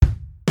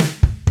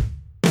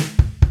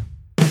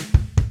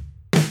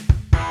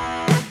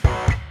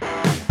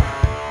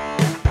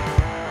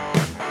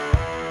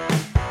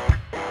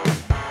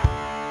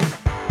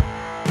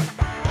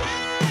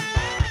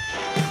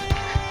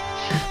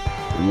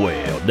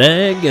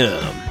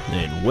daggum,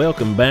 and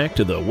welcome back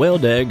to the Well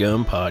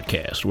Daggum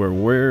podcast, where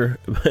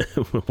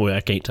well,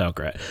 I can't talk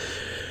right.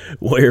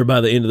 Where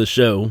by the end of the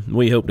show,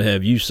 we hope to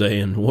have you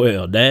saying,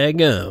 well,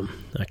 daggum,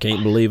 I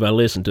can't believe I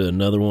listened to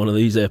another one of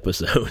these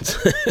episodes.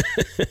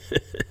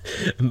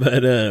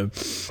 But,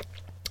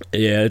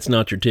 yeah, it's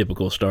not your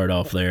typical start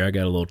off there. I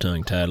got a little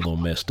tongue-tied, a little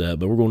messed up,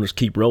 but we're going to just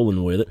keep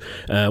rolling with it.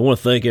 I want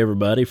to thank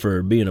everybody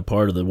for being a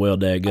part of the Well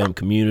Daggum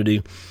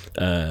community.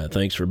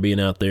 Thanks for being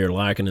out there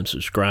liking and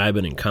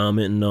subscribing and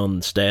commenting on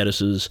the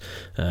statuses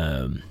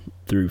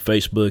through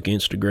Facebook,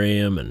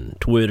 Instagram, and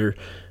Twitter.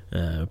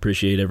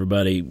 Appreciate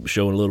everybody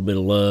showing a little bit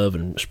of love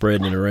and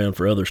spreading it around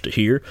for others to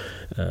hear.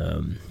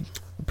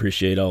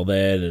 Appreciate all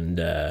that,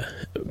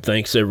 and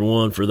thanks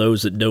everyone for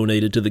those that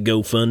donated to the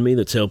GoFundMe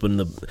that's helping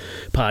the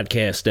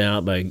podcast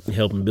out by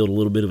helping build a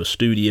little bit of a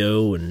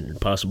studio and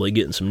possibly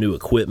getting some new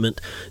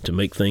equipment to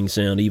make things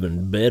sound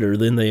even better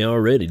than they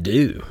already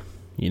do.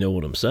 You know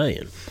what I'm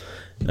saying?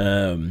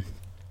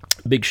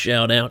 Big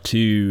shout out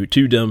to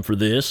Too Dumb for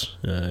This.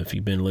 If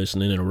you've been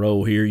listening in a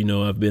row here, you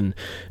know I've been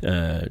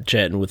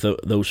chatting with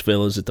those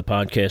fellas at the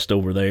podcast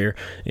over there,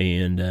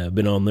 and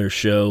been on their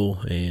show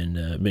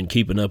and been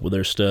keeping up with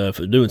their stuff.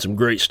 They're doing some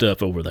great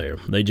stuff over there.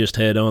 They just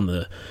had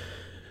on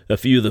a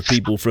few of the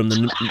people from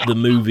the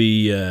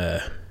movie,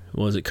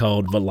 what was it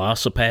called,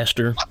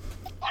 Velocipaster?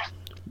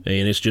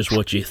 And it's just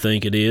what you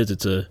think it is.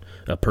 It's a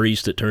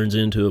priest that turns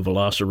into a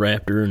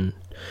velociraptor and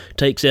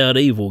takes out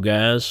evil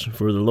guys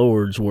for the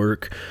Lord's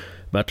work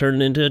by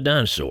turning into a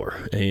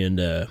dinosaur.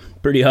 And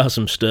pretty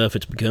awesome stuff.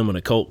 It's becoming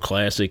a cult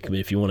classic.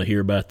 If you want to hear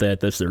about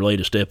that, that's their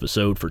latest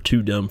episode for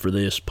Too Dumb for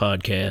This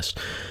podcast.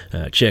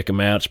 Check them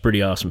out. It's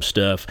pretty awesome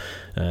stuff.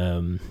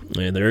 And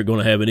they're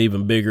going to have an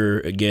even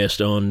bigger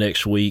guest on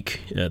next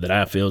week that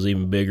I feel is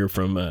even bigger,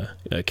 from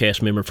a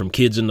cast member from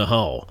Kids in the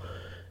Hall.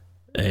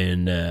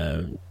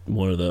 And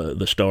one of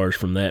the stars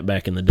from that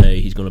back in the day.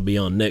 He's going to be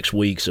on next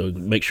week, so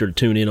make sure to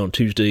tune in on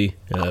Tuesday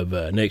of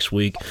next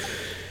week.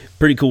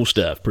 Pretty cool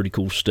stuff.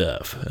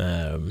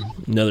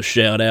 Another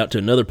shout out to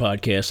another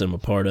podcast I'm a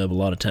part of a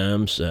lot of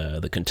times,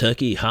 the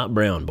Kentucky Hot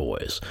Brown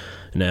Boys.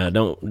 Now,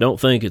 don't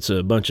think it's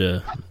a bunch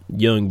of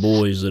young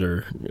boys that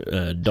are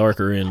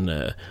darker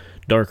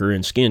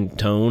in skin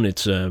tone.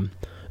 It's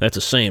that's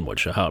a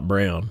sandwich, a hot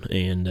brown,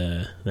 and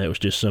that was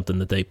just something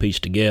that they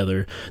pieced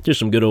together. Just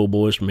some good old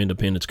boys from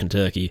Independence,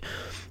 Kentucky,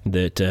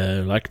 that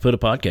like to put a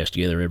podcast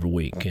together every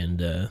week, and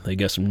they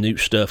got some new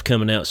stuff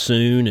coming out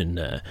soon,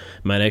 and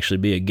might actually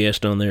be a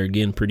guest on there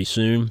again pretty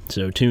soon.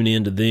 So tune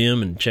in to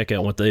them and check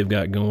out what they've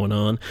got going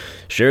on.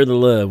 Share the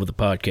love with the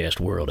podcast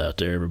world out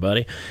there,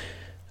 everybody.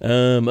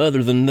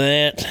 Other than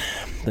that,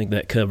 I think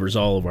that covers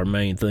all of our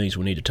main things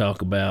we need to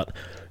talk about,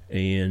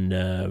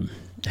 and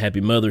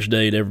happy Mother's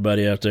Day to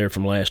everybody out there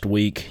from last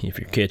week. If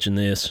you're catching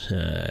this,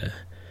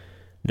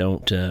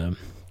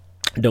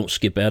 don't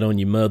skip out on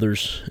your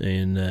mothers,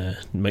 and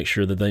make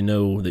sure that they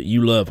know that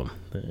you love them.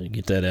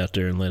 Get that out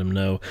there and let them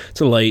know.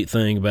 It's a late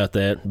thing about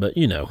that, but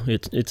you know,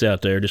 it's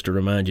out there just to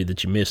remind you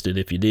that you missed it.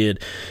 If you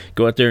did,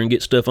 go out there and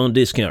get stuff on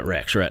discount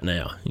racks right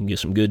now. You can get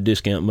some good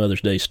discount Mother's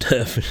Day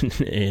stuff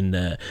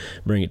and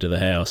bring it to the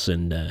house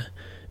and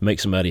make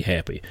somebody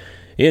happy.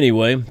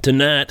 Anyway,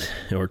 tonight,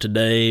 or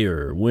today,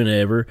 or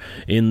whenever,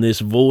 in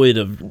this void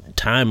of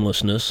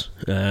timelessness,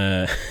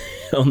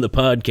 on the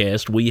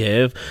podcast, we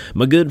have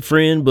my good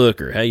friend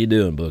Booker. How you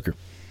doing, Booker?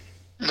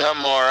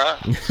 I'm all right.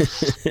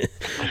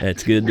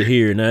 That's good to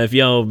hear. Now, if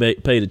y'all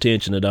paid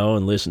attention at all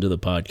and listened to the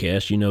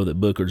podcast, you know that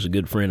Booker's a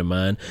good friend of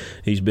mine.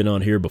 He's been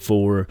on here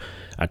before.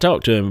 I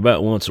talk to him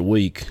about once a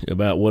week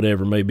about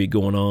whatever may be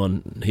going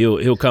on.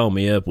 He'll call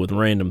me up with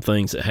random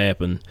things that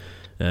happen,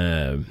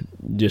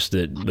 just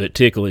that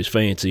tickle his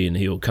fancy, and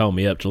he'll call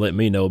me up to let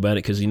me know about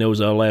it because he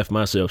knows I'll laugh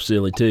myself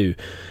silly too.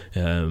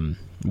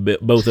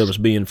 But both of us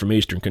being from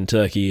Eastern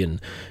Kentucky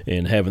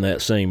and having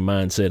that same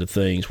mindset of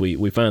things,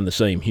 we find the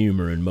same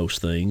humor in most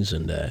things,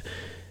 and I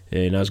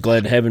was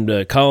glad to have him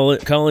to call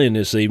in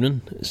this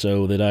evening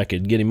so that I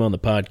could get him on the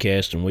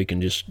podcast and we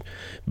can just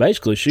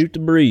basically shoot the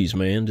breeze,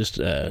 man. Just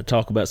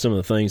talk about some of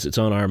the things that's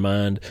on our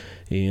mind,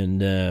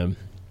 and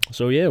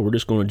so yeah, we're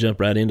just going to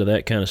jump right into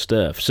that kind of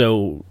stuff.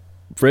 So,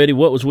 Freddie,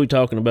 what was we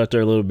talking about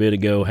there a little bit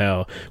ago?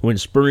 How when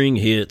spring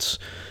hits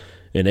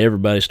and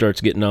everybody starts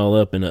getting all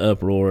up in the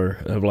uproar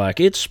of like,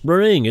 it's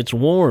spring, it's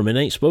warm, it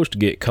ain't supposed to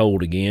get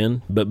cold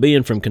again. But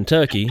being from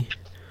Kentucky,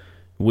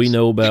 we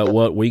know about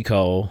what we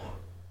call,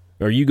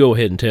 or you go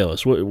ahead and tell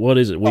us, what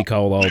is it we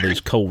call all these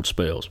cold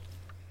spells?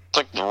 It's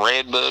like the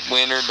redbud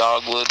winter,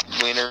 dogwood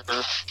winter,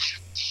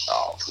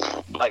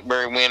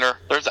 blackberry winter.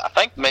 There's, I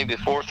think maybe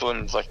the fourth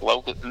one's like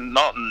locust,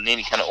 not in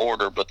any kind of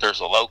order, but there's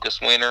a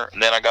locust winter.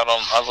 And then I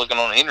was looking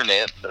on the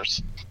internet,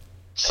 there's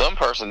some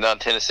person down in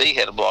Tennessee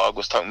had a blog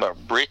was talking about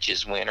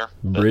britches winter.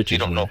 Britches, you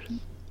don't know.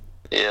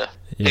 Yeah.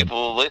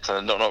 People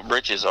listening don't know what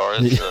britches are.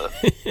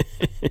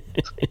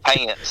 It's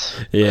pants.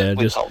 Yeah,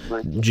 just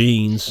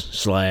jeans,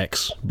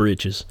 slacks,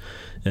 britches.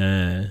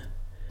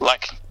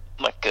 Like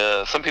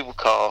some people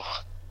call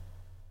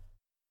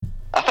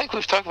I think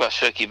we've talked about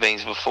shucky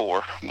beans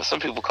before, but some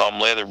people call them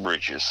leather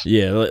breeches.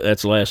 Yeah,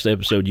 that's the last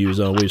episode you was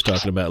on. We was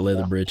talking about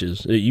leather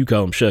breeches. You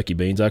call them shucky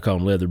beans. I call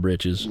them leather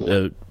breeches.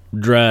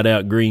 Dried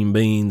out green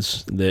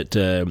beans that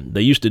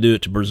they used to do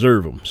it to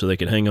preserve them so they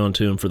could hang on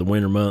to them for the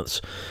winter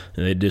months.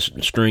 And they'd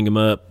just string them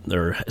up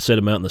or set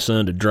them out in the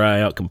sun to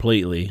dry out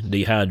completely,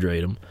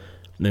 dehydrate them,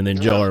 and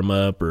then jar them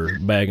up or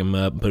bag them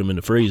up and put them in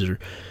the freezer.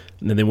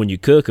 And then when you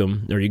cook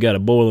them, or you got to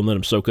boil them, let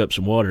them soak up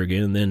some water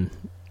again, and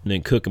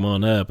then cook them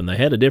on up. And they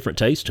had a different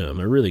taste to them.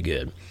 They're really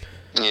good.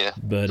 Yeah.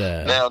 But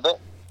now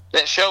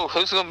that show,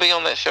 who's going to be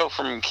on that show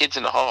from Kids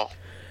in the Hall?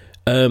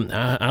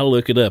 I'll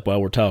look it up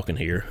while we're talking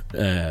here.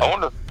 I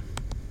wonder.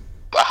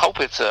 I hope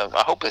it's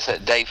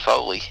that Dave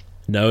Foley.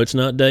 No, it's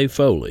not Dave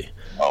Foley.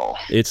 Oh.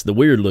 It's the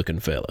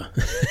weird-looking fella.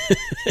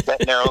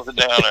 That narrows it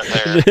down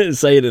right there.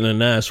 Say it in a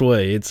nice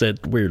way. It's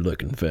that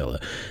weird-looking fella.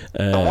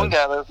 There's one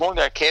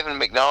guy, Kevin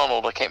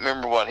McDonald. I can't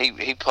remember what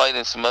he played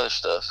in some other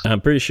stuff.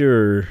 I'm pretty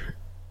sure.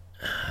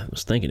 I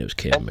was thinking it was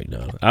Kevin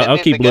McDonald. I'll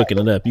keep looking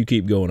it up. You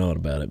keep going on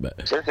about it.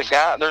 But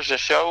there's a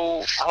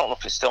show. I don't know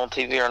if it's still on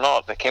TV or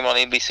not. That came on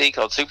NBC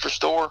called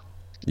Superstore.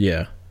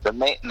 Yeah.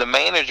 The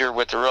manager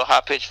with the real high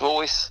pitched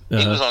voice. He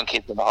was on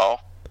Kids in the Hall.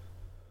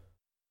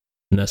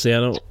 Now, see, I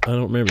don't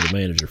remember the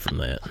manager from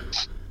that.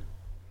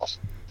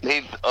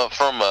 He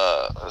from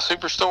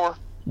Superstore.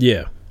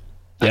 Yeah,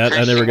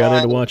 I never got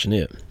into watching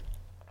it.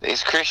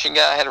 This Christian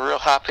guy had a real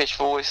high pitched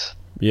voice.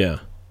 Yeah.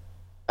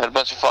 Had a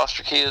bunch of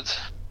foster kids.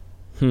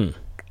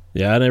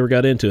 Yeah, I never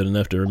got into it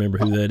enough to remember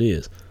who that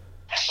is.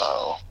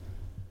 Oh.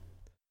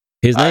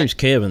 His name's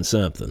Kevin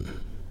something.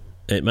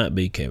 It might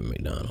be Kevin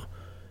McDonald.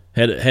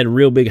 Had a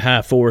real big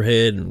high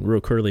forehead and real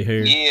curly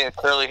hair. Yeah,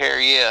 curly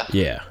hair. Yeah.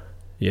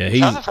 Yeah. I'm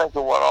trying to think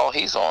of what all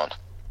he's on.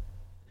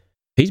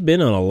 He's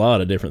been on a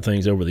lot of different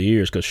things over the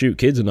years. Cause shoot,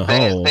 Kids in the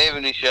Hall.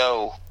 70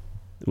 show.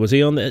 Was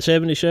he on that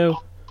 70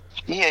 show?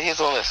 Yeah, he's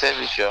on that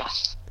 70 show.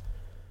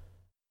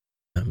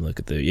 I'm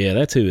looking through. Yeah,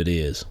 that's who it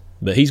is.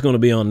 But he's going to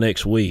be on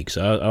next week,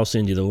 so I'll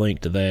send you the link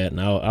to that, and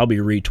I'll be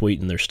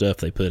retweeting their stuff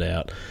they put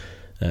out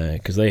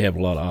because they have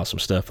a lot of awesome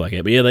stuff like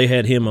that. But yeah, they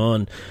had him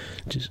on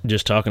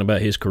just talking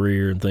about his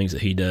career and things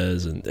that he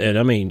does, and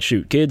I mean,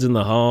 shoot, Kids in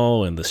the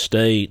Hall and The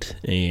State,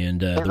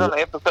 and he's on an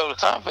episode of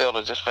Seinfeld.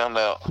 I just found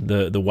out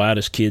the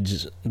whitest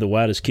kids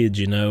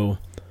you know.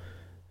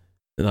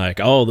 Like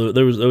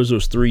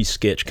those 3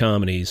 sketch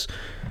comedies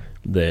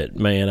that,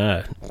 man,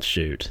 and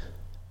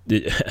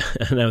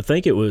I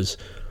think it was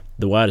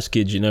The Whitest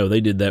Kids You Know.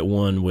 They did that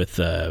one with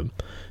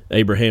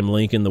Abraham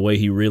Lincoln, the way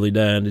he really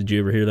died. Did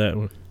you ever hear that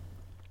one?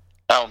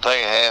 I don't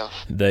think I have.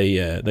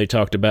 They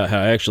talked about how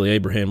actually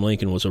Abraham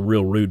Lincoln was a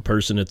real rude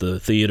person at the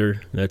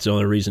theater. That's the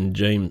only reason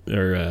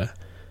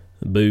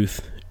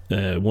Booth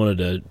wanted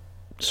to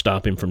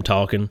stop him from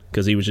talking,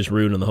 because he was just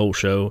ruining the whole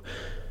show.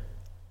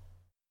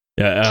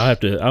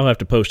 I'll have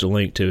to post a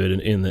link to it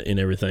in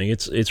everything.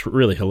 It's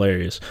really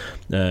hilarious.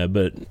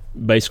 But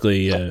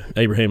basically,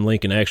 Abraham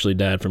Lincoln actually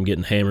died from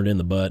getting hammered in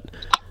the butt,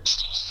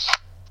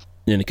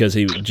 and because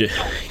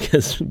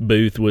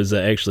Booth was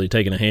actually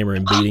taking a hammer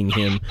and beating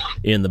him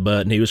in the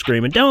butt, and he was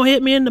screaming, "Don't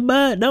hit me in the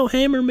butt! Don't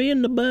hammer me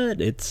in the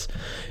butt!" It's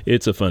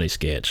a funny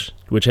sketch,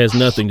 which has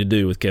nothing to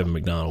do with Kevin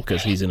McDonald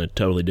because he's in a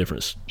totally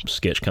different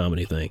sketch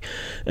comedy thing.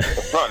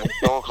 It's not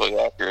historically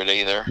accurate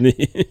either.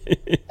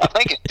 I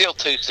think it's still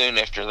too soon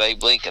after the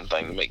Abe Lincoln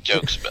thing to make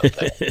jokes about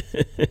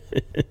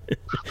that.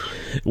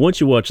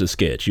 Once you watch the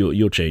sketch,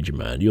 you'll change your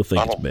mind. You'll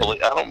think it's better.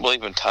 I don't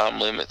believe in time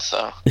limits,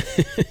 so.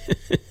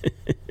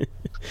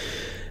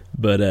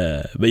 But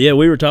yeah,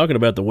 we were talking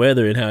about the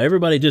weather and how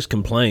everybody just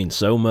complains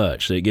so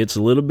much. It gets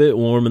a little bit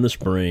warm in the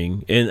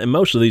spring, and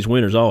most of these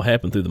winters all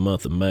happen through the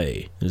month of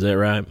May. Is that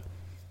right?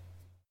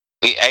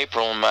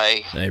 April and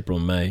May. April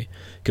and May,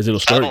 because it'll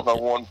start. I don't know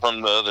one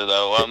from the other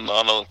though. I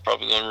know it's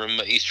probably going to ruin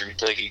my Eastern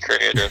Kentucky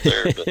cred right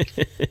there.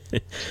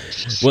 But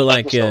well,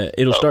 like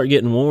it'll start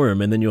getting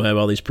warm, and then you'll have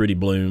all these pretty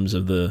blooms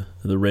of the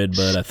red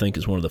bud. I think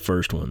is one of the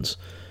first ones,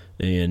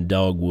 and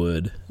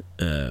dogwood.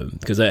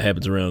 Because that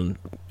happens around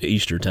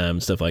Easter time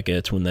and stuff like that.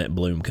 It's when that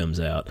bloom comes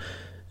out.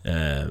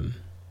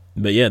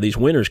 But yeah, these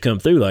winters come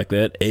through like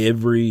that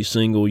every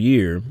single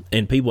year,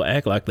 and people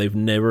act like they've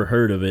never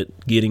heard of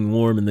it getting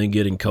warm and then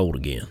getting cold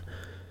again.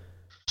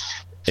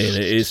 And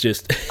it's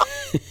just,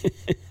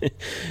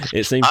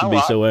 it seems to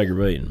be so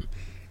aggravating.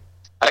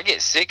 I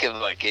get sick of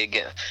like it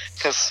again,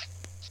 because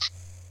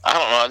I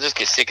don't know. I just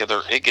get sick of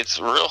it gets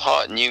real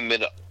hot and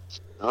humid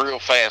real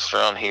fast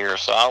around here,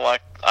 so I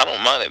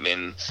don't mind it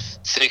being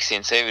 60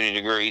 and 70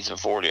 degrees and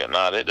 40 at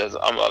night. It does.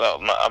 I'm not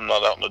out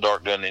in the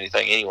dark doing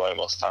anything anyway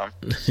most of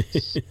the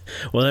time.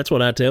 Well, that's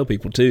what I tell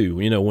people too.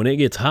 You know, when it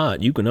gets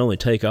hot, you can only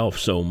take off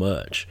so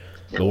much,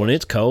 but when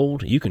it's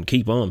cold, you can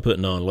keep on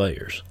putting on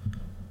layers.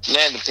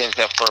 That depends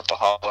how far up a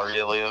holler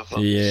you live.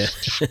 Yeah,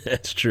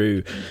 that's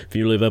true. If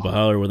you live up a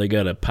holler where they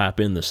got to pipe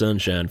in the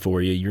sunshine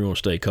for you, you're gonna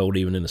stay cold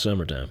even in the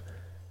summertime.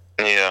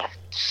 Yeah.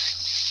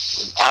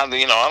 I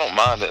don't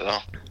mind it though.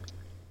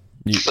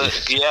 But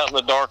if you're out in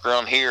the dark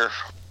around here,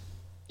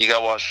 you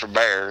gotta watch for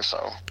bears.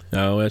 So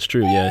Oh, that's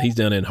true. Yeah, he's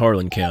down in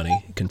Harlan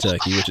County,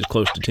 Kentucky, which is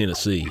close to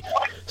Tennessee.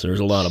 So there's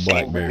a lot of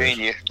black bears.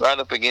 Virginia, right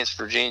up against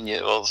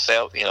Virginia. Well,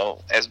 south,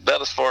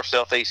 about as far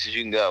southeast as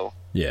you can go.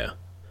 Yeah.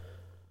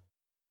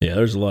 Yeah,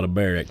 there's a lot of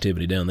bear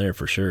activity down there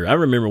for sure. I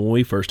remember when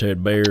we first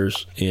had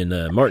bears in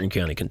Martin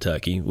County,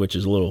 Kentucky, which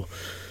is a little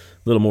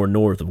more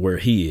north of where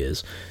he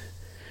is.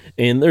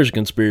 And there's a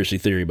conspiracy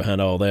theory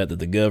behind all that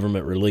the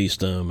government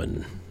released them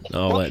and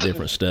all that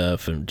different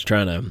stuff, and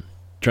trying to.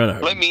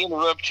 Let me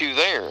interrupt you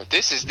there.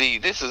 This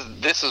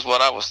is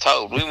what I was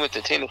told. We went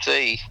to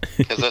Tennessee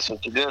because that's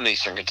what you do in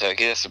Eastern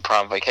Kentucky. That's the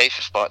prime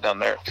vacation spot down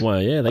there.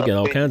 Well, yeah, they got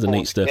all kinds of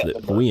neat stuff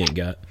that we ain't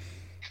got.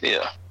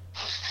 Yeah,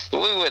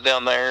 but we went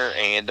down there,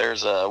 and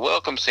there's a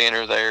welcome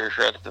center there,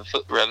 right at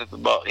the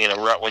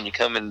bottom. Right when you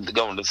come in to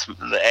go into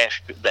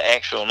the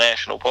actual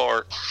national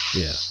park.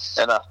 Yeah.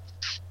 And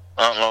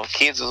I don't know,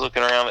 kids are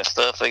looking around at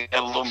stuff. They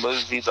got a little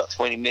movie, about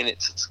 20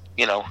 minutes. It's,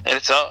 and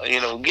it's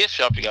all, gift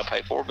shop you got to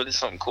pay for, but it's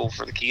something cool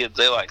for the kids.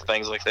 They like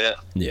things like that.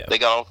 Yeah. They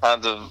got all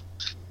kinds of,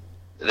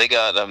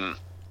 the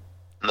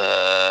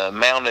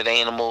mounted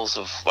animals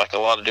of like a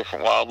lot of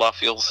different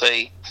wildlife you'll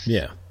see.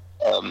 Yeah.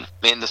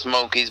 In the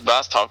Smokies, but I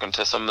was talking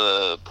to some of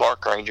the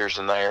park rangers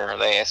in there.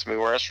 They asked me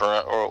where I was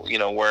from, or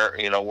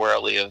where I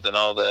lived and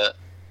all that.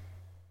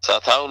 So I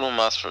told them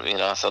I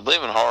said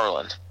live in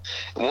Harlan.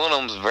 And one of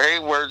them's very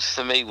words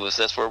to me was,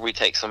 "That's where we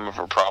take some of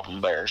our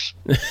problem bears."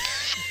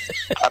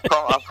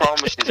 I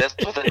promise you, that's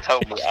what they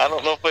told me. I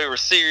don't know if they were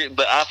serious,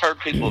 but I've heard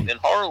people in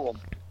Harlan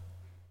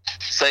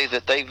say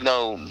that they've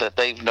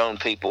known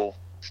people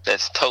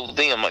that's told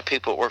them, like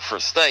people that work for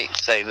the state,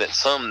 say that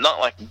some, not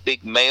like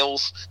big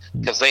males,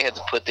 because they had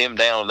to put them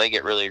down and they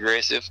get really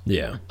aggressive.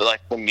 Yeah. But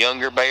like some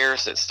younger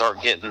bears that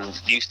start getting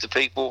used to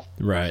people.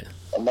 Right.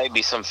 And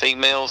maybe some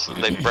females,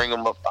 they bring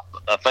them up,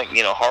 I think,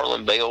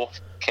 Harlan, Bell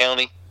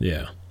County.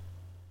 Yeah.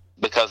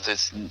 Because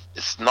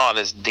it's not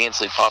as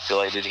densely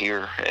populated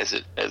here as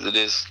it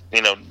is,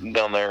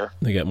 down there.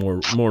 They got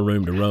more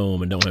room to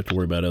roam and don't have to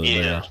worry about other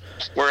bears.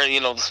 Where,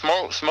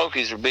 the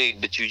Smokies are big,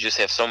 but you just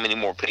have so many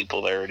more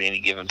people there at any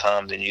given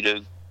time than you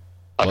do.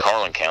 Like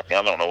Harlan County,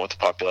 I don't know what the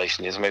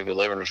population is, maybe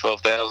 11 or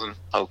 12,000,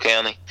 whole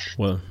county.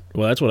 Well,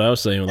 that's what I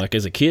was saying. Like,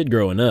 as a kid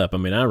growing up, I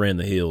mean, I ran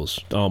the hills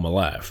all my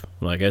life.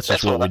 Like, that's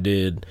just what we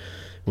did.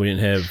 We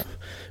didn't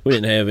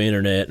have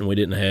internet, and we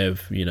didn't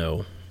have,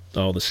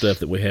 all the stuff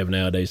that we have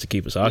nowadays to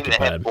keep us occupied.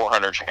 We had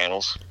 400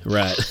 channels.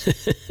 Right.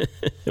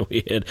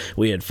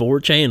 we had 4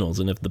 channels,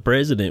 and if the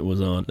president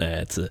was on,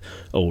 that's an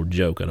old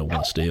joke I don't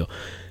want to steal.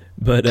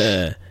 But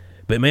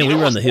man, we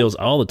run the hills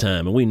all the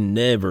time, and we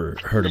never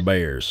heard of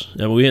bears.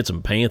 I mean, we had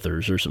some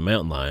panthers or some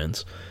mountain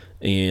lions,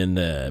 and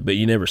but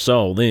you never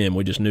saw them.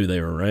 We just knew they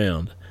were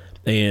around.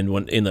 And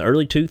when in the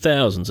early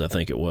 2000s, I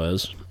think it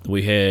was,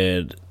 we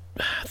had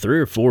 3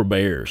 or 4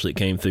 bears that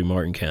came through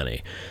Martin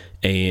County.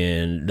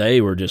 And they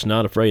were just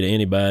not afraid of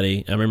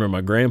anybody. I remember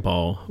my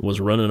grandpa was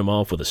running them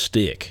off with a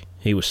stick.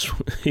 He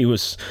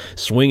was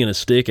swinging a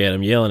stick at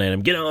him, yelling at him,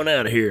 "Get on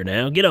out of here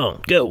now! Get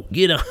on, go,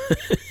 get on!"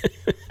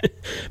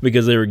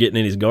 Because they were getting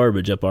in his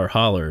garbage up our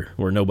holler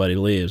where nobody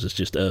lives. It's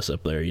just us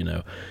up there,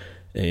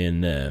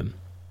 And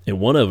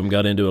one of them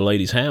got into a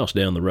lady's house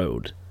down the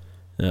road,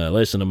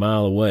 less than a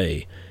mile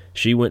away.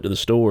 She went to the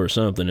store or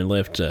something and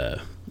left a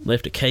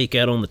cake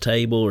out on the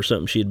table or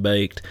something she had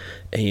baked,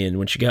 and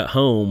when she got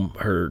home,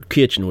 her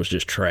kitchen was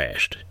just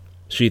trashed.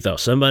 She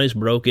thought, somebody's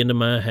broke into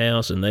my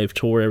house and they've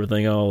tore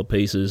everything all to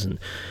pieces, and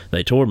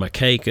they tore my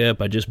cake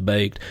up I just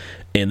baked.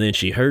 And then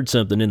she heard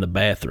something in the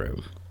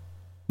bathroom,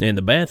 and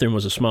the bathroom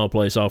was a small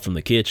place off from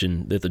the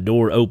kitchen that the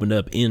door opened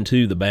up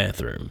into the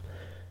bathroom.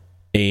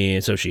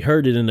 And so she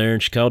heard it in there,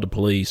 and she called the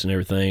police and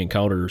everything, and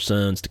called her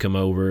sons to come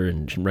over,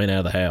 and she ran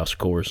out of the house, of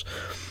course.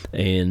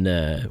 And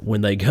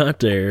when they got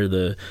there,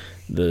 the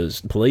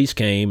police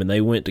came, and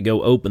they went to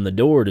go open the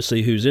door to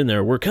see who's in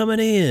there. "We're coming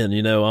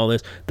in," all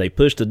this. They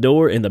pushed the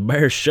door, and the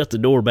bear shut the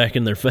door back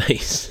in their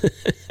face.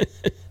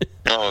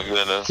 Oh,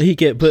 goodness. He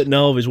kept putting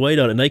all of his weight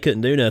on it, and they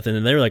couldn't do nothing.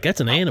 And they were like,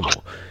 "That's an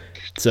animal."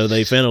 So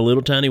they found a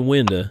little tiny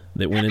window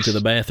that went into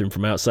the bathroom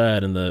from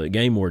outside, and the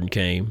game warden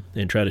came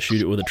and tried to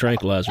shoot it with a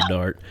tranquilizer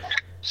dart.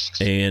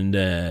 And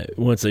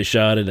once they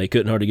shot it, they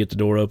couldn't hardly get the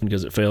door open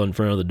because it fell in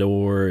front of the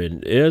door.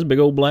 And it was a big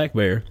old black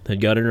bear.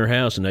 Had got in her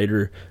house and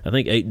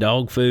ate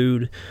dog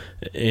food,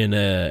 and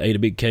ate a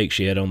big cake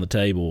she had on the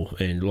table,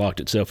 and locked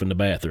itself in the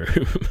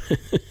bathroom.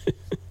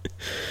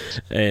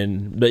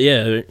 But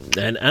yeah,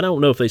 and I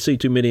don't know if they see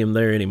too many of them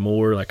there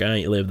anymore. Like, I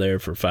ain't lived there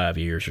for 5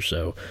 years or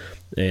so,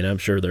 and I'm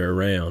sure they're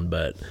around.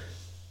 But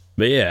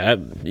yeah,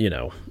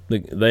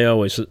 they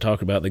always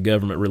talk about the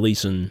government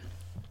releasing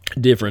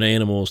different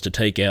animals to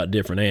take out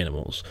different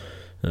animals.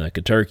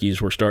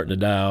 Turkeys were starting to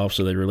die off,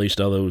 so they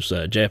released all those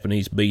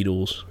Japanese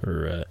beetles,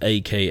 or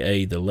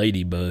AKA the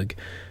ladybug.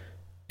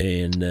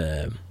 And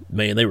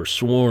man, they were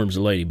swarms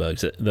of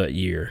ladybugs that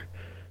year.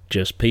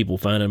 Just people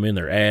finding them in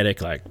their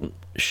attic, like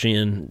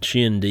shin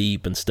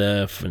deep and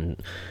stuff. And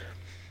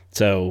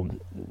so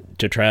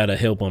to try to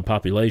help on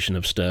population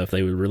of stuff,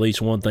 they would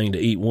release one thing to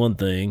eat one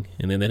thing,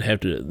 and then they'd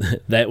have to,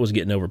 that was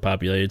getting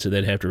overpopulated, so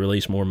they'd have to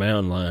release more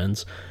mountain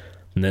lions.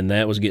 And then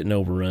that was getting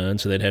overrun,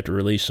 so they'd have to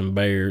release some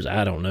bears.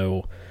 I don't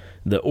know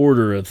the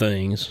order of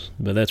things,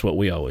 but that's what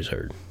we always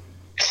heard.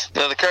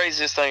 Now, the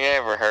craziest thing I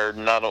ever heard,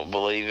 and I don't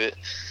believe it,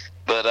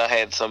 but I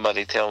had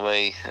somebody tell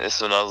me, this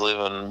is when I was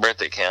living in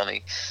Breathitt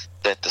County,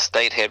 that the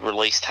state had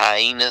released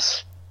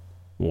hyenas.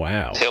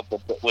 Wow.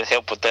 Would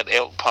help with that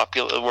elk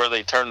where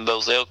they turned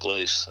those elk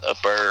loose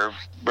up there,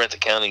 Breathitt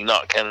County,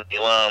 Knott County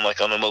line,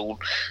 like on them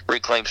old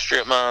reclaimed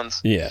strip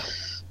mines. Yeah.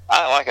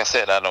 Like I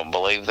said, I don't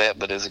believe that,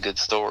 but it's a good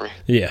story.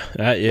 Yeah.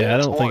 I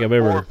don't think I've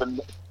ever...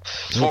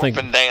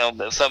 Swarping down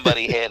that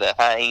somebody had a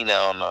hyena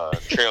on a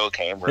trail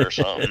camera or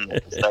something.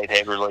 The state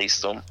had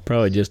released them.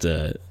 Probably just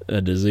a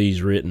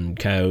disease-ridden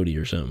coyote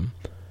or something.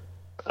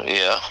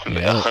 Yeah,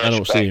 I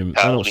don't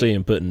see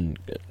him putting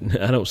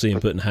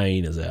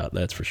hyenas out.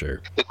 That's for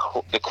sure.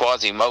 The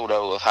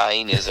Quasimodo of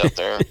hyenas out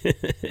there.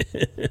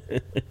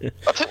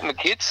 I took my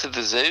kids to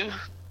the zoo.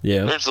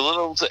 Yeah. There's a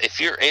little.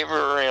 If you're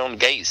ever around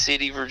Gate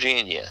City,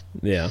 Virginia.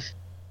 Yeah.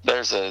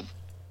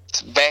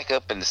 It's back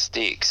up in the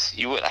sticks.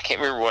 I can't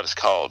remember what it's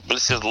called, but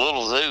it's a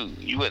little zoo.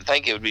 You wouldn't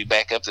think it would be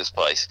back up this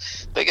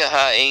place. They got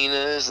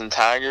hyenas and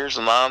tigers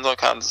and lions, all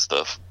kinds of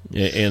stuff.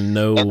 Yeah, and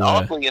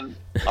oddly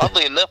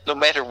enough, no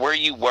matter where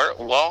you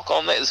walk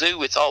on that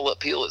zoo, it's all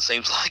uphill, it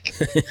seems like.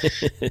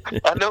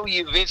 I know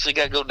you eventually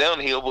got to go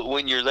downhill, but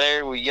when you're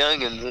there with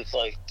youngins, it's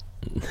like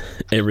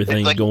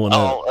everything's like going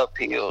all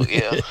uphill,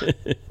 yeah.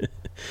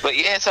 But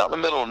yeah, it's out in the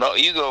middle of no.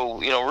 You go,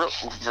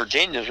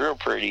 Virginia's real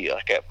pretty,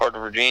 like that part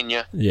of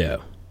Virginia. Yeah.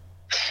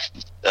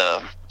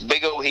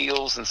 Big old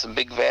hills and some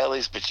big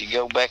valleys, but you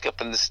go back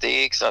up in the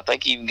sticks. I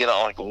think you can get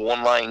on like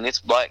one lane.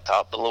 It's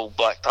blacktop, the little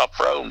blacktop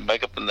road, and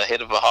back up in the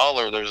head of a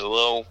holler, there's a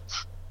little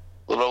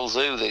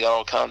zoo. They got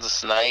all kinds of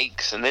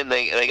snakes, and then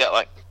they got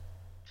like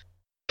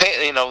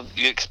pet.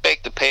 You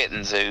expect a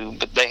petting zoo,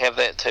 but they have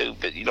that too.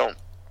 But you don't.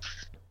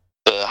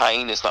 The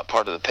hyena's not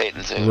part of the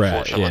petting zoo,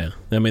 right? Yeah,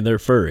 I mean they're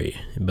furry,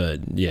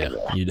 but yeah.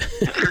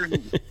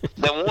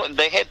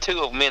 They had two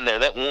of them in there.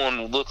 That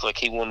one looked like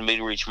he wanted me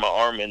to reach my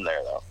arm in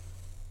there, though.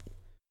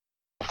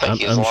 I think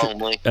he was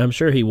lonely. I'm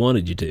sure he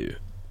wanted you to.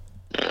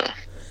 Yeah.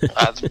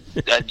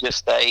 I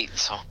just ate,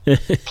 so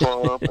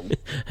plump and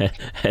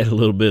had a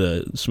little bit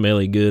of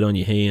smelly good on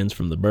your hands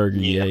from the burger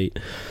you ate.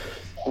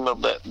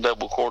 That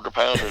double quarter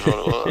pounder is what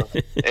it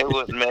was. It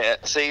wasn't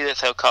mad. See, that's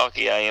how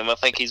cocky I am. I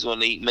think he's going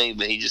to eat me,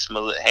 but he just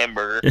smelled that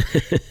hamburger.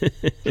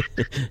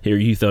 Here,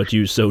 you thought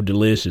you were so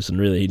delicious, and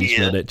really he just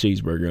smelled that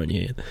cheeseburger on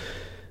your hand.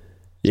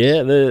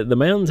 Yeah, the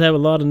mountains have a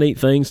lot of neat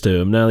things to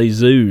them. Now, these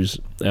zoos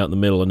out in the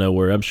middle of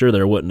nowhere, I'm sure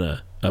there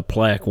wasn't a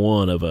plaque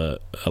one of a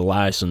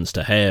license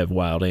to have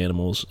wild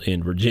animals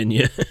in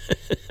Virginia.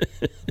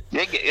 I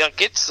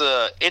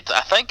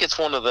think it's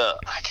one of the,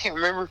 I can't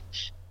remember.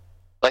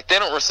 Like, they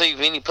don't receive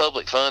any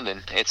public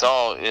funding. It's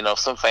all,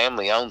 some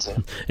family owns it.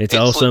 It's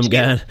all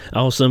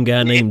some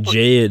guy named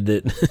Jed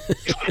that.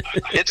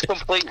 It's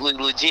completely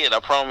legit. I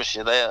promise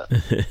you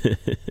that.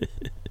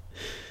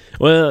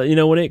 Well,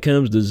 when it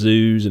comes to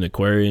zoos and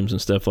aquariums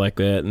and stuff like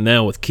that, and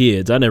now with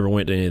kids, I never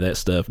went to any of that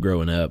stuff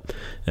growing up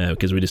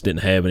because we just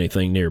didn't have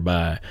anything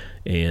nearby.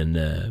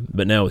 And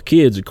but now with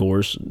kids, of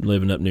course,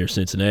 living up near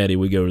Cincinnati,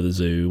 we go to the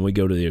zoo and we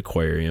go to the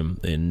aquarium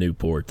in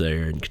Newport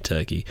there in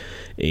Kentucky.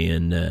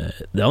 And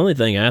the only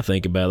thing I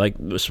think about, like,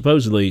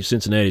 supposedly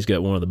Cincinnati's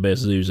got one of the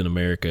best zoos in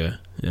America.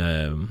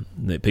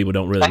 That people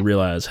don't really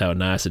realize how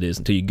nice it is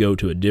until you go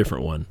to a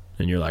different one,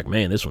 and you're like,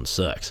 man, this one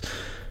sucks.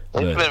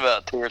 It's been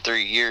about 2 or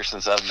 3 years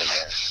since I've been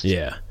there.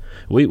 Yeah,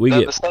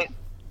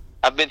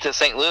 I've been to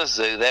St. Louis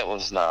Zoo. That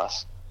was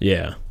nice.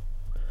 Yeah,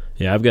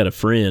 I've got a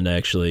friend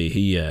actually.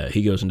 He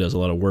goes and does a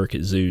lot of work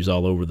at zoos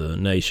all over the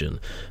nation,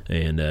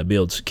 and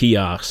builds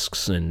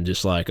kiosks and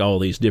just like all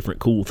these different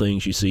cool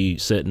things you see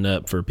setting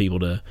up for people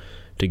to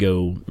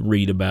go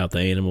read about the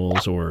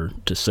animals or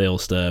to sell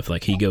stuff.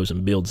 Like he goes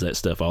and builds that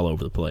stuff all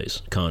over the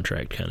place,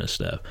 contract kind of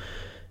stuff.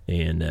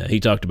 And he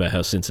talked about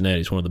how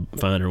Cincinnati's one of the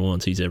finer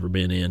ones he's ever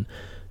been in.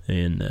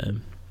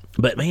 And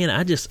but man,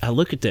 I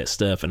look at that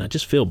stuff and I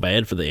just feel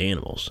bad for the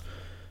animals.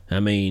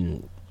 I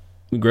mean,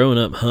 growing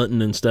up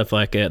hunting and stuff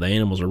like that, the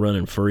animals are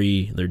running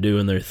free, they're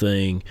doing their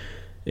thing,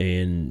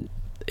 and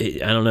I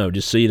don't know,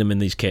 just see them in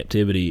these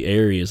captivity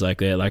areas like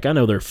that. Like, I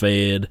know they're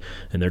fed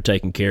and they're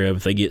taken care of.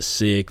 If they get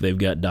sick, they've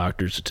got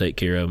doctors to take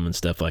care of them and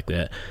stuff like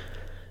that.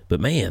 But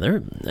man,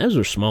 those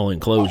are small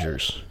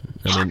enclosures.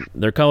 I mean,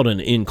 they're called an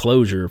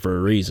enclosure for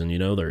a reason,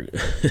 they're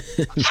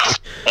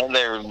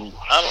and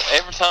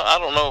I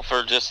don't know if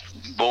they're just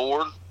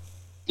bored.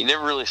 You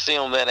never really see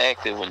them that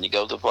active when you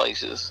go to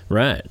places.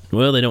 Right.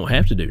 Well, they don't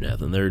have to do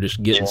nothing. They're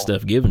just getting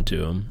stuff given to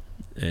them.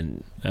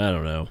 And I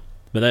don't know.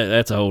 But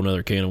that's a whole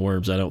nother can of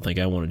worms I don't think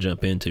I want to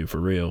jump into for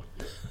real.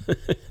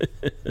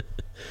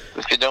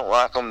 If you don't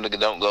like them,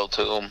 don't go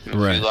to them. If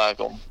right. you like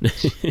them,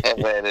 have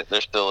at it.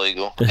 They're still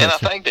legal. And I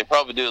think they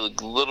probably do a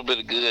little bit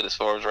of good as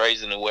far as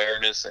raising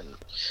awareness and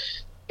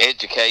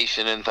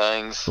education and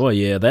things. Well,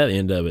 yeah, that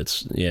end of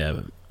it's,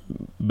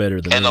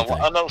 better than anything.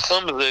 And I know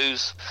some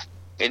zoos,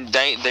 they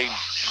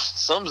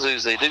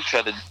do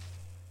try to,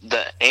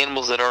 the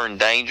animals that are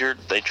endangered,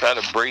 they try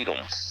to breed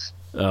them.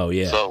 Oh,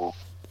 yeah. So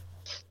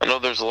I know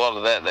there's a lot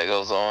of that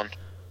goes on.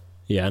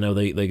 Yeah, I know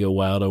they go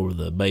wild over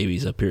the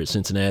babies up here at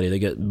Cincinnati. They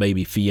got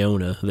baby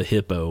Fiona, the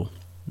hippo.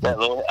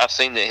 I've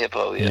seen the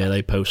hippo, yeah. Yeah,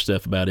 they post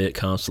stuff about it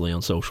constantly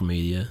on social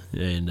media,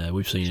 and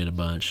we've seen it a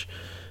bunch.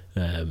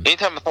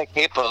 Anytime I think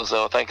hippos,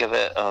 though, I think of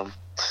that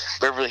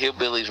Beverly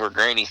Hillbillies where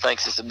Granny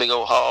thinks it's a big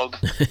old hog.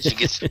 She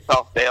gets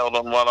talked out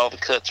on what all the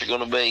cuts are going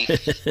to be.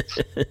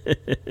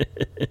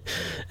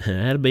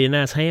 That'd be a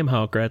nice ham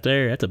hock right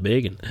there. That's a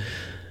big one.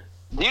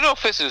 Do you know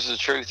if this is the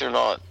truth or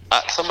not?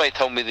 Somebody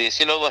told me this.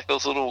 You know, like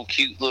those little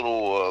cute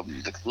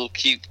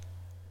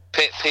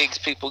pet pigs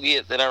people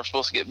get that aren't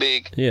supposed to get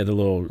big? Yeah, the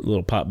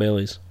little pot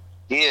bellies.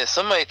 Yeah,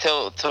 somebody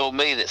told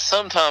me that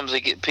sometimes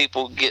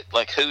people get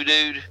like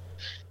hoodooed.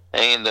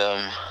 And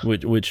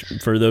which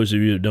for those of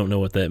you who don't know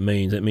what that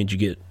means you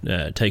get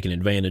taken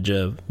advantage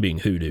of, being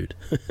hoodooed.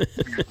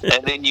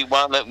 And then you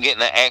wind up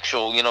getting an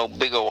actual,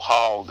 big old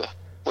hog.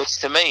 Which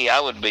to me,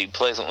 I would be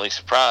pleasantly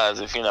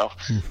surprised if,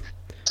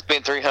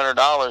 spend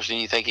 $300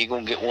 and you think you're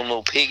gonna get one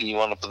little pig and you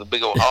wind up with a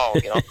big old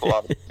hog. A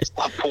lot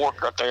of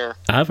pork right there.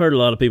 I've heard a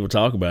lot of people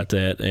talk about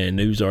that and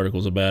news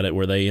articles about it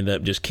where they end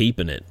up just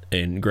keeping it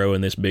and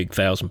growing this big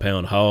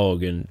 1,000-pound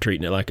hog and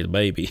treating it like a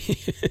baby.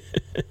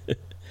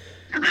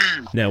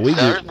 Now we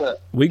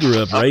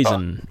grew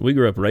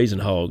up raising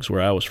hogs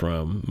where I was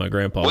from. My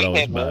grandpa would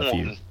always buy a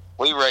few.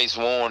 We raised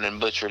one and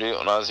butchered it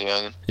when I was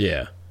young.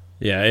 Yeah.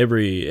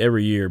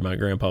 Every year my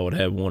grandpa would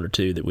have one or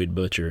two that we'd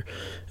butcher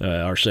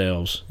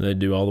ourselves. They'd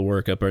do all the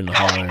work up there in the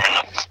holler,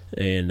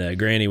 and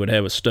Granny would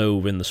have a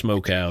stove in the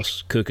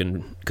smokehouse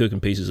cooking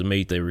pieces of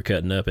meat they were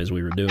cutting up as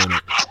we were doing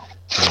it.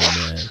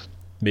 And,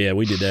 yeah,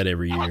 we did that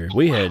every year.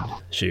 We had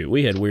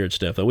weird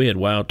stuff though. We had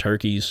wild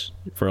turkeys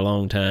for a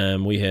long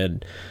time. We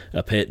had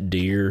a pet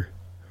deer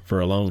for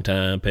a long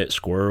time, pet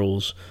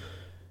squirrels.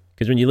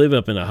 Because when you live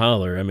up in a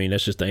holler,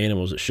 that's just the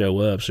animals that show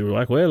up. So we're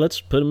like, well,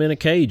 let's put them in a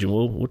cage and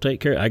we'll take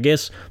care. I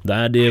guess the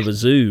idea of a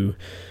zoo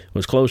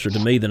was closer to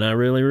me than I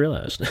really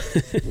realized.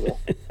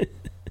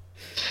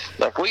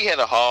 Like we had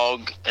a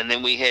hog and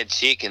then we had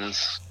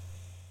chickens.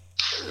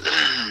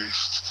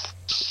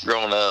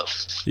 Growing up,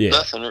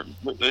 yeah,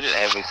 we didn't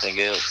have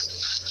anything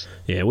else.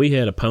 Yeah, we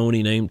had a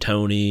pony named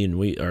Tony,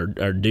 and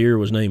our deer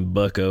was named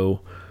Bucko.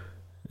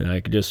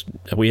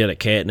 We had a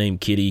cat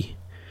named Kitty.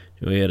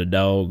 We had a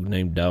dog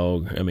named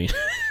Dog. The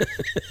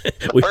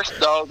first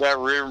dog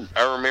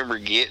I remember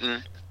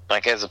getting,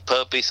 like as a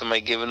puppy,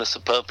 somebody giving us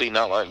a puppy,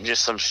 not like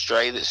just some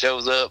stray that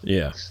shows up.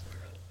 Yeah.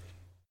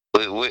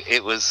 I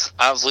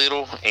was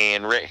little,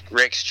 and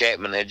Rex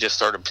Chapman had just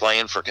started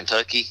playing for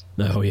Kentucky.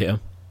 Oh yeah.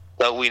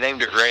 So we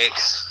named it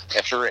Rex,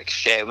 after Rex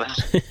Chapman.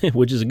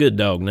 Which is a good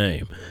dog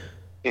name.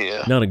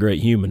 Yeah. Not a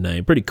great human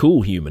name. Pretty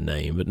cool human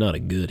name, but not a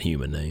good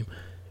human name.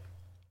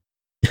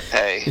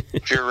 Hey,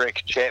 if you're a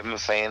Rex Chapman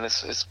fan,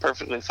 it's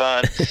perfectly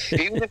fine.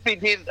 Even if he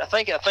did, I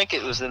think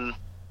it was in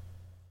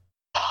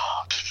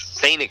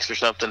Phoenix or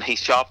something, he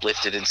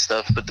shoplifted and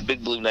stuff, but the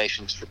Big Blue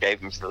Nations forgave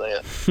him for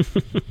that.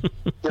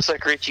 Just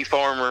like Richie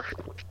Farmer.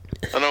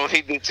 I know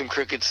he did some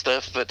crooked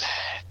stuff, but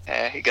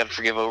you got to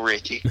forgive old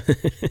Richie.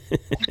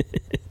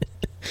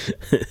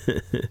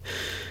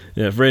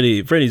 Yeah,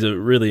 Freddie's a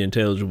really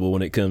intelligible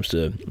when it comes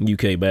to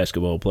UK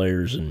basketball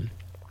players, and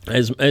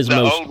as the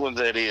most old ones,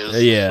 that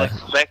is. Yeah.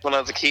 Like back when I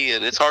was a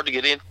kid, it's hard to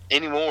get in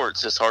anymore.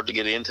 It's just hard to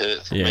get into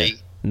it for me.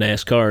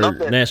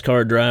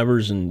 NASCAR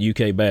drivers and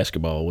UK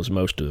basketball was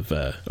most of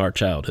our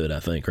childhood, I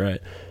think,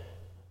 right?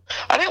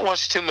 I didn't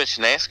watch too much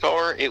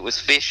NASCAR. It was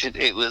fishing.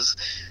 It was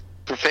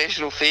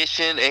professional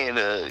fishing and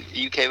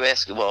UK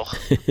basketball.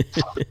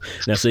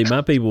 Now, see,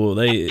 my people,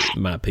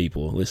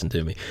 listen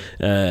to me.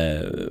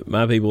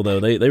 My people, though,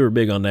 they were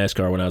big on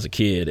NASCAR when I was a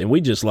kid, and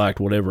we just liked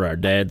whatever our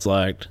dads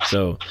liked.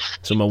 So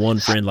my one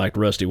friend liked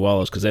Rusty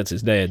Wallace because that's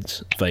his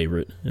dad's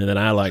favorite, and then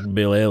I liked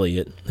Bill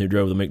Elliott, who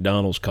drove the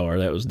McDonald's car.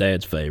 That was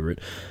Dad's favorite,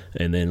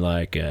 and then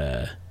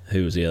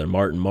who was the other?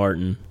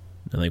 Martin.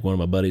 I think one of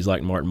my buddies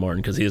liked Martin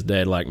because his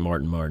dad liked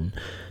Martin.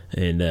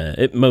 And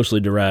it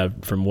mostly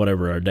derived from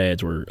whatever our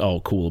dads were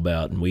all cool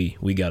about, and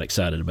we got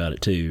excited about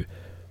it too.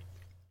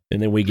 And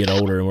then we get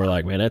older, and we're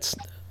like, man,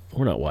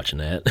 we're not watching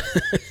that.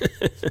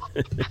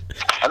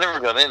 I never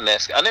got into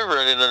NASCAR. I never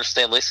really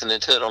understand listening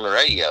to it on the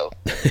radio.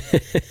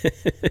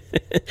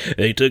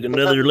 They took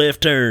another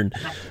left turn.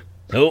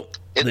 Oh,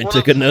 they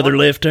took another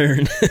left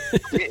turn.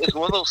 It's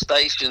one of those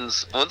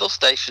stations,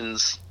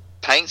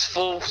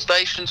 Paintsville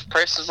stations,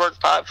 Prestonsburg,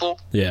 Pikeville.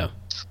 Yeah.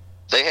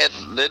 They'd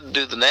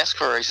do the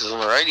NASCAR races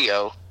on the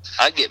radio.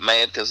 I'd get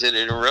mad because it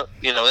interrupt.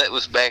 That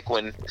was back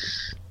when.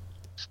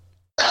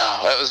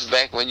 That was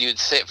back when you'd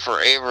sit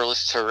forever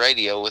listening to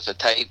radio with a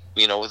tape.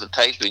 With a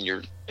tape in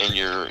your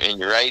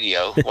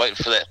radio, waiting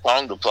for that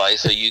song to play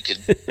so you could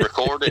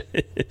record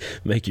it.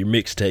 Make your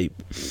mixtape.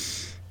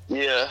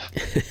 Yeah.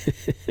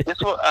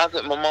 That's what I was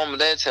at my mom and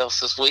dad's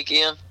house this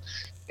weekend,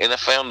 and I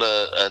found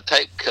a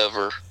tape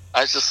cover.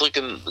 I was just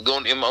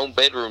going in my own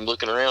bedroom,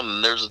 looking around,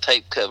 and there's a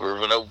tape cover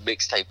of an old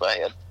mixtape I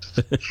had.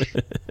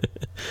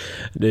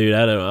 Dude,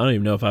 I don't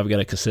even know if I've got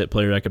a cassette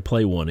player I could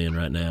play one in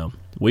right now.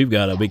 We've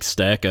got a big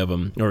stack of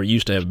them, or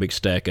used to have a big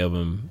stack of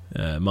them.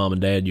 Mom and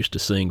Dad used to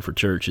sing for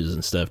churches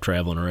and stuff,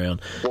 traveling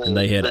around. And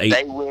they had the 8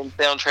 Daywin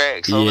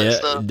soundtracks, all that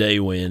stuff.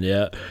 Daywin,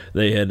 yeah.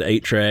 They had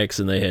 8 tracks,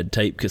 and they had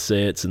tape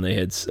cassettes, and they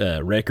had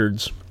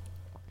records,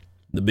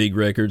 the big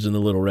records and the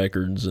little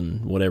records,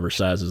 and whatever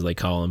sizes they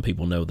call them.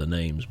 People know the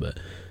names, but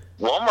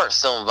Walmart's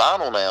selling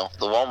vinyl now.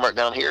 The Walmart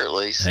down here, at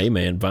least. hey,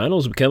 man,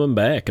 vinyl's coming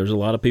back. There's a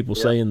lot of people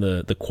saying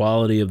the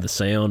quality of the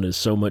sound is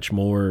so much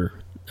more,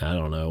 I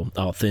don't know,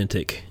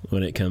 authentic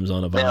when it comes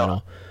on a vinyl.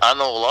 Now, I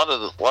know a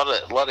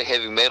lot of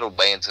heavy metal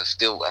bands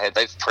have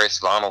they've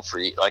pressed vinyl for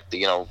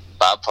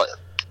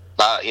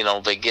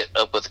they get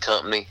up with a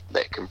company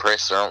that can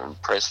press their own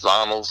press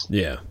vinyls.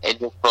 Yeah. And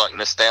just for like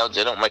nostalgia,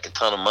 they don't make a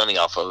ton of money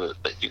off of it,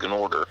 but you can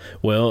order.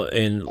 Well,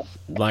 and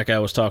like I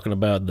was talking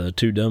about the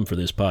Too Dumb for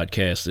This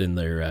podcast in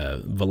their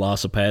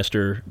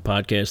Velocipaster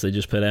podcast they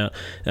just put out,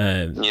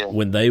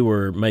 when they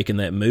were making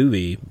that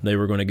movie, they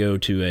were going to go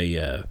to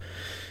a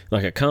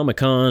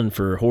Comic-Con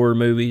for horror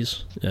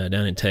movies down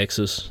in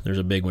Texas. There's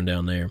a big one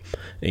down there.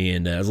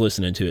 And I was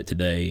listening to it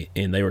today,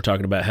 and they were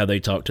talking about how they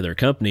talked to their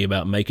company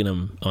about making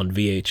them on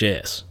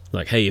VHS.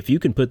 Like, hey, if you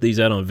can put these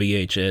out on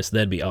VHS,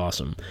 that'd be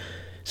awesome.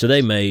 So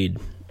they made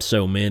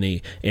so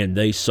many, and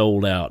they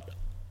sold out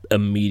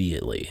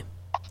immediately.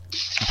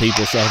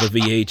 People saw the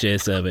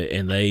VHS of it,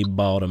 and they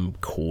bought them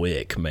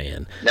quick,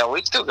 man. Now,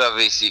 we still got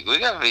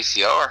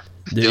VCR.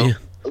 Do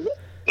you?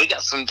 We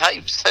got some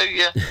tapes too,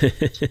 yeah.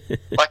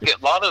 Like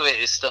a lot of it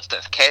is stuff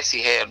that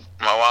Cassie had,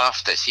 my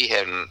wife, that she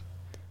hadn't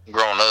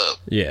grown up.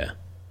 Yeah.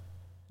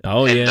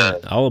 Oh, and, yeah.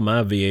 All of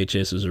my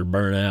VHSs are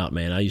burnt out,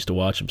 man. I used to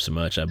watch them so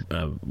much, I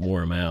wore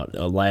them out.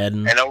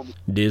 Aladdin,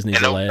 Disney's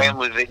and Aladdin. And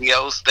old family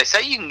videos. They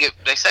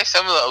say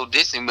some of the old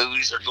Disney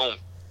movies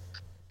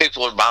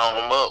people are buying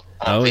them up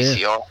on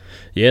VCR.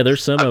 Yeah,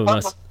 there's some of them.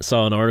 I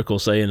saw an article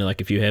saying,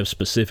 like, if you have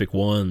specific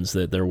ones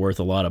that they're worth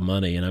a lot of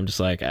money, and I'm just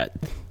like,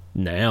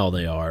 now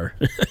they are.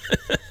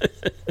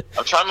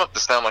 I'm trying not to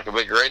sound like a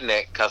big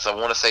redneck because I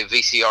want to say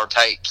VCR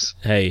tapes.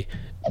 Hey,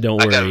 don't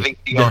worry. I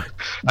got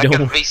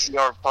a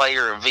VCR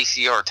player and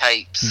VCR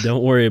tapes.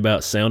 Don't worry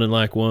about sounding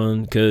like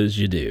one, because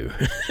you do.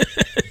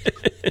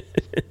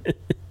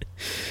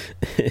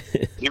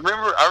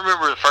 I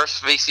remember the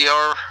first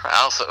VCR.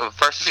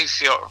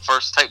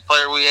 First tape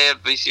player we had,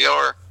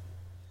 VCR.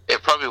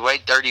 It probably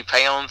weighed 30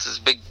 pounds. It's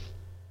big,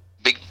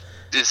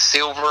 it's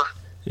silver.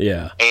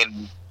 Yeah.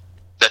 And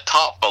the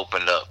top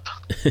opened up.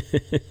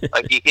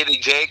 Like you hit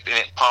eject and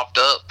it popped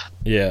up.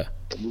 Yeah.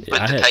 You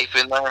put the tape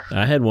in there.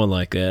 I had one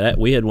like that.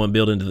 We had one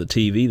built into the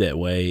TV that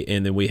way,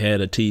 and then we had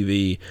a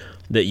TV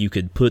that you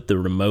could put the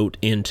remote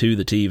into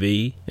the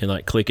TV and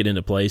like click it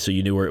into place so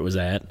you knew where it was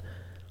at.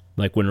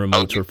 Like when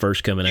remotes were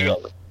first coming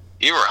out.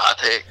 You were high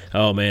tech.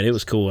 Oh man, it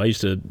was cool. I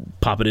used to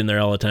pop it in there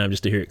all the time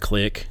just to hear it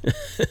click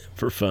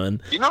for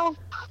fun. You know,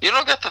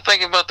 got to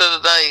thinking about the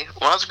other day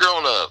when I was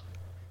growing up.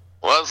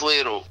 When I was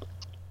little,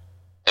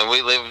 and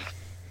we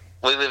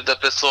lived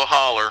up this little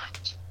holler,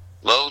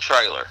 little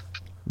trailer.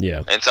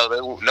 Yeah. And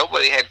so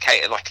nobody had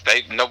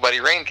nobody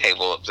ran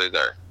cable up through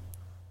there.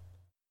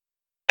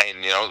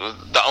 And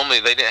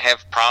they didn't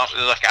have prom.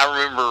 Like I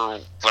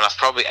remember when I was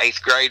probably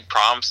 8th grade,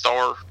 Prime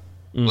Star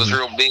was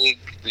real big.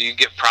 You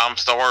get Prime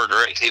Star or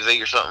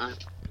DirecTV or something.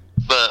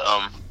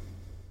 But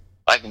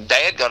like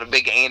Dad got a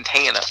big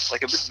antenna,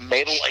 like a big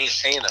metal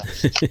antenna,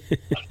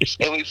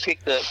 and we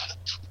picked up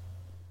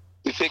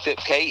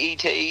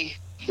KET,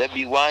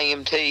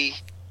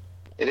 WYMT,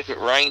 and if it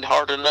rained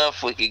hard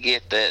enough, we could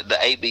get the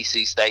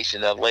ABC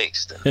station of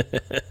Lexington.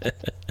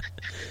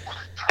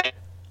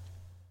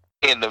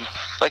 And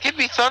it'd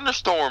be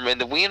thunderstorm,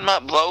 and the wind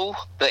might blow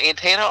the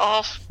antenna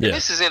off. Yeah. And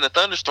this is in a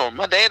thunderstorm.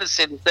 My dad is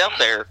sent us out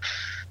there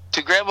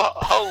to grab a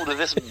hold of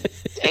this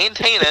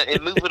antenna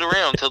and move it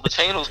around until the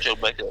channels show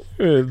back up.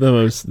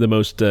 The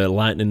most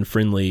lightning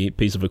friendly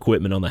piece of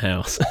equipment on the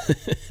house.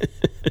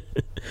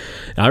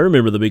 I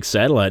remember the big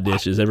satellite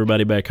dishes.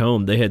 Everybody back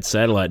home, they had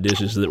satellite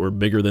dishes that were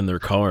bigger than their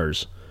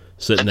cars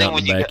sitting out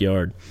in the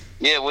backyard.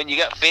 When you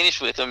got finished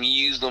with them, you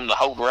used them to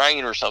hold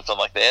rain or something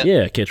like that.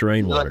 Yeah, catch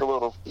rainwater. Like a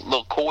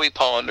little koi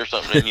pond or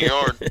something in your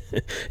yard.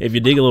 If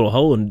you dig a little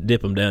hole and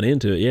dip them down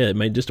into it, yeah, it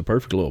made just a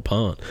perfect little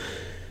pond.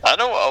 I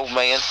know an old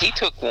man, he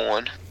took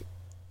one.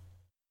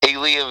 He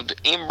lived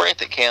in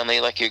Breathitt County,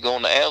 like you're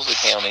going to Owsley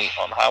County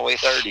on Highway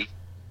 30.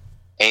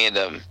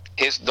 And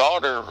his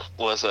daughter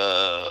was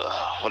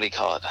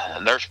a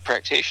nurse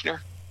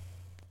practitioner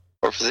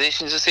or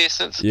physician's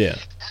assistant. Yeah.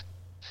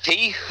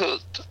 He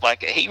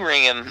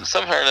ran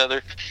somehow or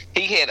another.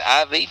 He had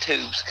IV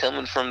tubes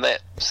coming from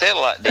that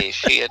satellite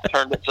dish he had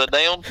turned upside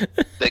down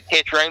that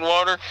catch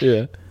rainwater.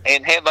 Yeah.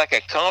 And had like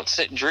a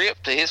constant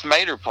drip to his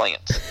mater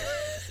plants.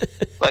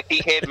 Like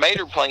he had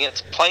mater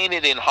plants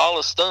planted in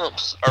hollow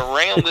stumps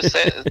around the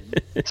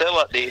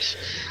satellite dish.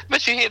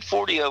 But you had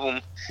 40 of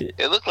them.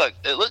 It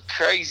looked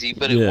crazy,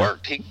 but it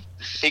worked.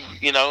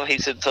 he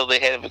said so they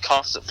had a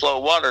constant flow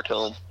of water to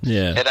him.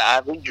 Yeah. Had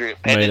an IV drip,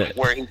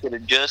 where he could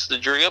adjust the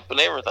drip and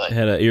everything.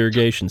 Had an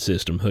irrigation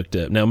system hooked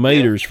up. Now,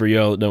 maters, for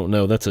y'all that don't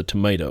know, that's a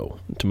tomato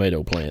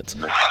plants.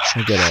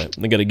 I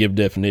gotta give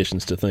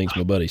definitions to things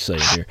my buddy's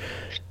saying here.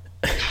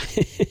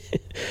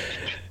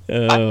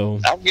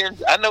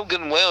 I know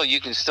good and well you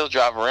can still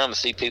drive around and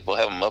see people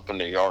have them up in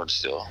their yard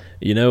still.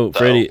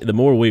 Freddie, the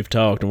more we've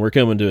talked, and we're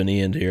coming to an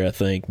end here, I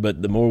think,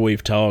 but the more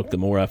we've talked, the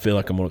more I feel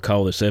like I'm going to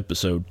call this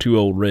episode Two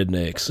Old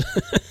Rednecks.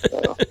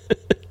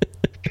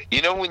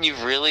 When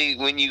you've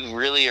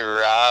really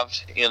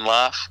arrived in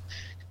life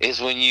is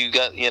when you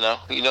got,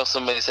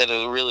 somebody said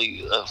a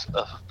really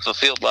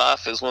fulfilled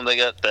life is when they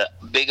got that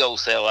big old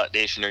satellite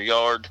dish in their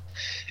yard,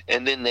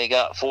 and then they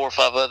got 4 or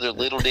 5 other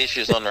little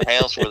dishes on their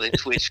house where they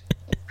twitch.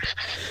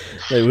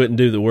 They wouldn't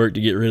do the work to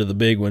get rid of the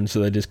big one,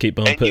 so they just keep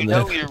on putting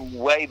that. And you're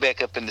way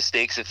back up in the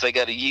sticks if they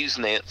got a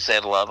Usenet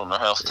satellite on their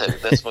house too.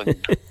 That's when.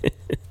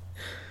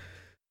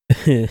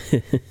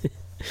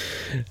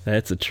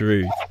 That's the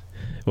truth.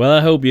 Well, I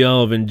hope you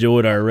all have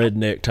enjoyed our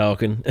redneck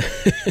talking.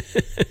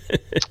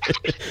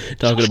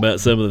 Talking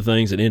about some of the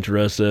things that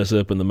interest us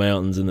up in the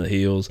mountains and the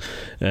hills.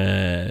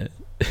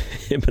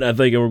 But I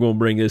think we're going to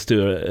bring this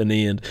to an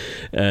end.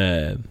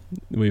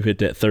 We've hit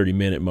that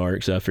 30-minute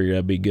mark, so I figured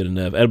that'd be good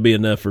enough. That'll be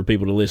enough for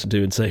people to listen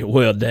to and say,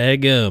 well,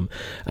 daggum,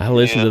 I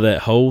listened to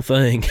that whole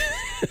thing.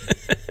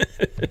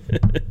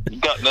 You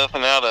got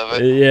nothing out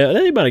of it. Yeah,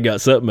 anybody got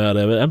something out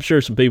of it. I'm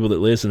sure some people that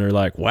listen are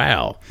like,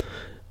 wow,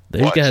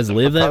 these guys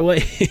live that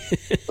way.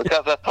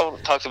 Because I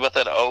talks about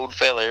that old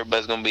fella,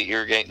 everybody's going to be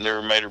irrigating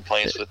their tomato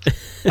plants with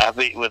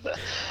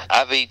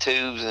IV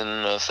tubes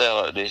and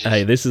satellite dishes.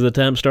 Hey, this is the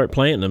time to start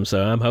planting them,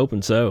 so I'm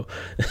hoping so.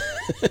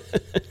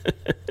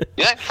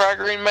 You like fried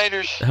green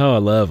tomatoes? Oh, I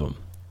love them.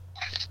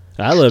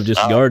 I love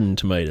just garden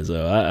tomatoes,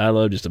 though. I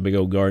love just a big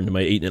old garden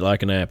tomato, eating it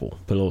like an apple.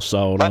 Put a little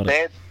salt on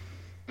it.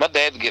 My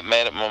dad would get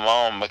mad at my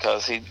mom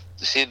because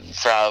she'd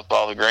fry up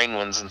all the green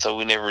ones, and so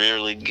we never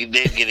really did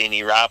get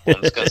any ripe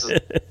ones.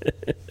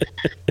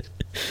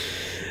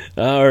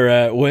 All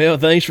right. Well,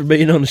 thanks for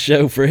being on the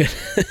show, Fred.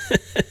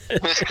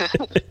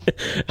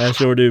 I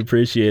sure do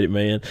appreciate it,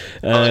 man.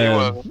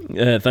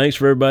 Thanks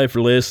for everybody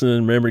for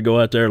listening. Remember to go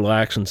out there,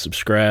 like and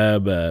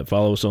subscribe.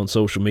 Follow us on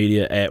social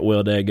media at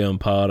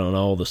WellDadGumPod on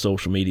all the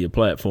social media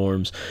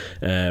platforms.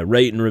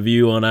 Rate and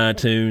review on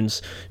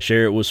iTunes.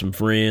 Share it with some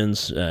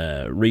friends.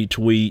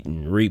 Retweet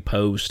and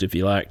repost if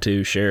you like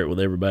to. Share it with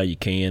everybody you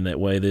can. That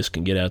way this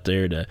can get out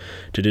there to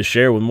just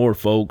share with more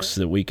folks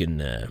so that we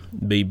can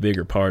be a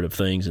bigger part of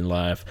things in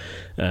life.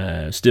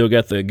 Still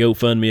got the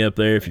GoFundMe up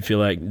there. If you feel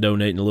like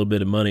donating a little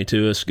bit of money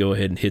to us, go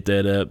ahead and hit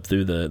that up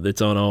through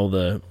it's on all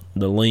the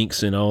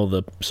links in all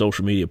the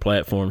social media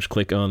platforms.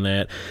 Click on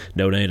that.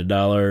 Donate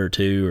 $1 or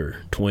 $2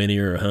 or $20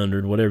 or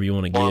 $100, whatever you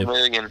want to give. 1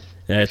 million.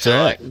 That's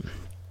right.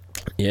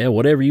 Yeah,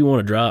 whatever you want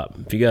to drop.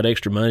 If you got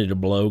extra money to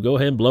blow, go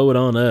ahead and blow it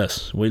on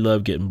us. We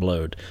love getting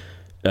blowed.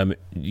 I mean,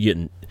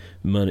 getting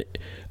money.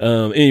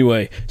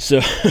 Anyway, so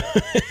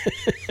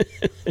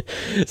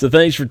so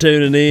thanks for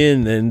tuning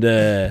in,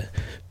 and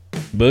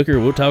Booker,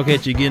 we'll talk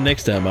at you again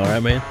next time. All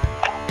right, man?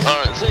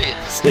 All right, see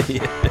ya. See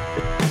ya.